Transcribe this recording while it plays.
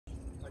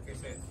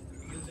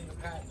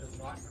pad does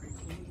not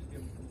preclude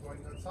him from going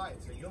outside.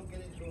 So you'll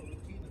get into a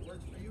routine that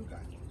works for you guys.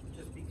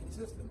 Just be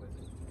consistent with it.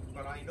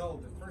 But I know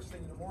that first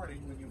thing in the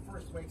morning, when you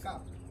first wake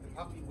up, the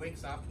puppy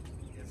wakes up,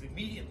 is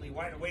immediately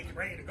wide awake and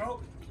ready to go,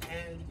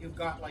 and you've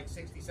got like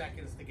 60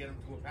 seconds to get him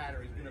to a pad,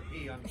 or he's going to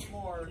pee on the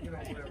floor, you know,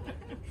 whatever.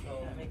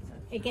 So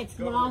it gets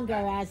longer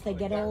as they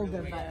get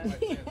older, but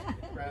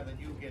rather than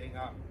you getting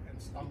up and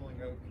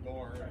stumbling out the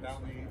door and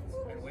down the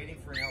and waiting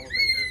for an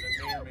elevator that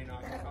may or may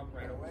not come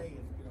right away,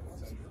 and you know,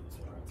 so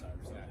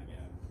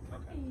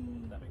Okay,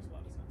 that makes a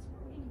lot of sense.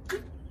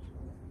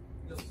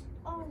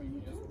 oh,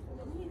 you do.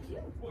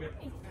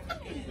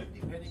 And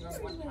depending on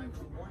what time of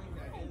the morning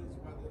that is,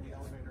 whether the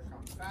elevator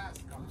comes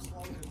fast, comes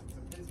slow, because it's a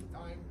busy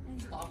time,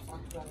 stops on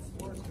 12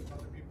 floors because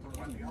other people are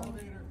on the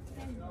elevator,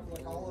 you know,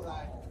 like all of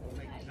that will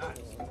make you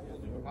nuts. You'll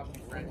do a puppy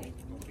friendly.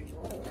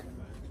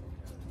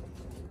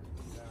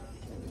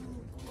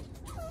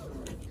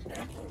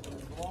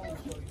 We'll always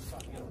show you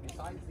something, you know,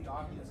 besides the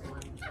obvious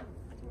learning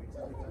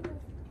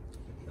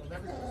he'll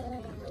never just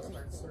he'll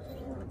start searching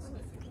for and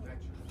sniffing an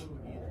extra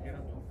fluid, either get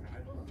him to a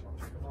pad or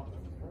pick him up.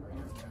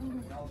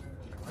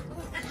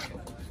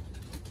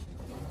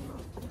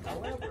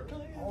 However,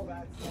 all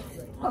that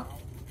stuff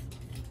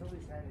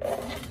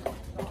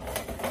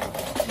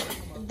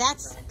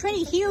That's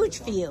pretty huge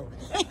for you.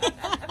 I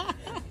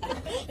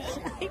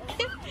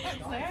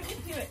can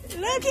do it.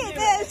 Look at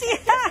this. Yeah,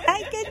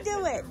 I can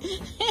do it.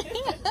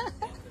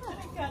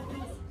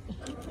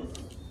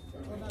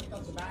 Well, that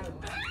doesn't matter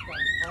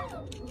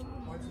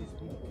once he's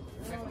protected.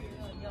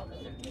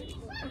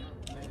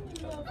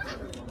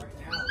 Right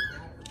now, it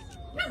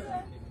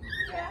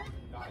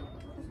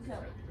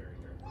matters.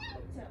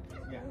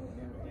 Yeah. Yeah,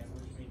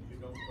 which means you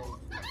don't go to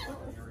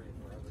certain areas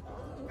where other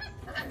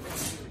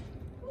dogs.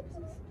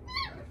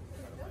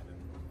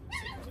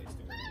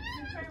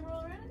 You try to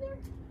roll around in there? Is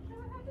that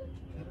what happened?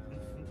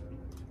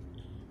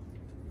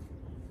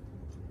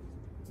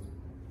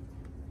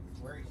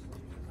 Where he's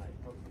sleeping tonight.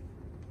 Okay.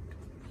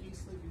 He's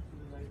sleeping through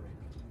the night right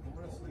now. He's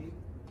going to sleep.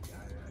 He's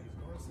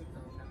going to sleep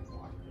around 10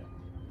 o'clock.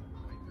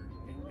 9:30,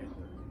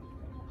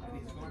 10:30. And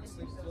he's going to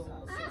sleep till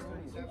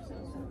 6:37 in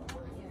the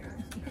morning.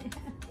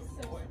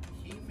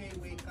 He may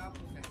wake up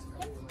the next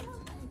couple of nights,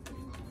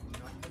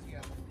 not because he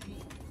has to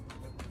pee,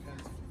 but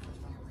because for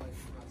some reason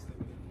he's not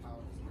sleeping in the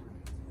house.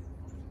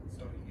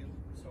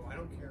 So I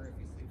don't care if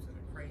he sleeps in a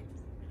crate,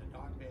 in a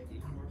dog bed,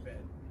 in your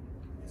bed.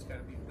 It's got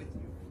to be with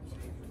you, so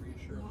you can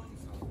reassure him that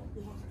he's not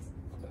alone.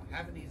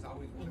 Havanese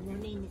always And your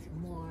name is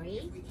Maury.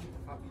 If we keep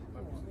the puppy, the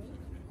puppy's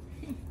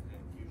and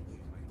usually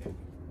it's my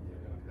nephew.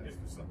 That's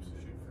the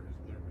substitute for his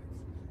litter mates.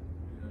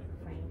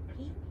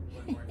 Frankie.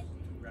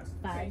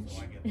 Fudge.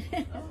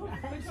 Oh,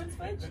 which one's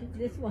Fudge?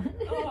 This one.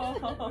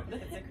 Oh,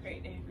 that's a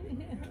great name.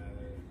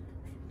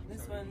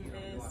 This one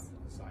is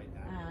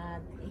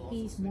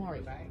he's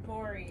Maury.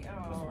 Maury.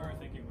 What we Oh. were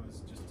thinking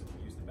was just to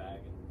use the bag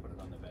and put it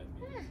on the bed.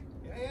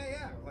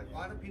 Yeah. Like a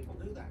lot of people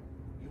do that.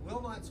 You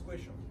will not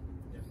squish him.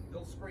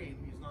 He'll scream.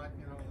 He's not,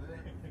 you know,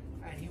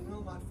 and he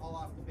will not fall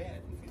off the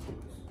bed if you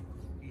lose.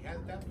 He has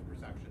depth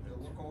perception. He'll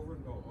look over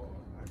and go, "Oh,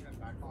 I got to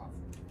back off."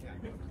 Yeah.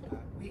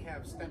 We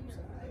have steps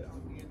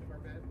on the end of our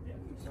bed,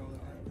 so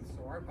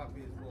our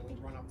puppies will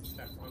run up the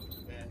steps onto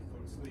the bed, go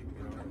to sleep.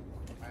 You know,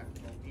 if I have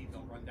to go pee,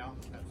 they'll run down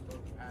the steps, go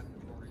to the pad,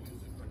 and go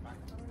use it, go back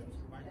to the steps,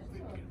 go back to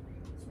sleep again.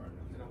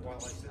 You know, while I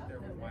sit there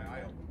with my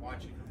eye open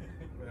watching them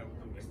without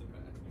moving the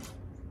pad.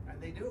 And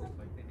they do.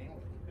 Like,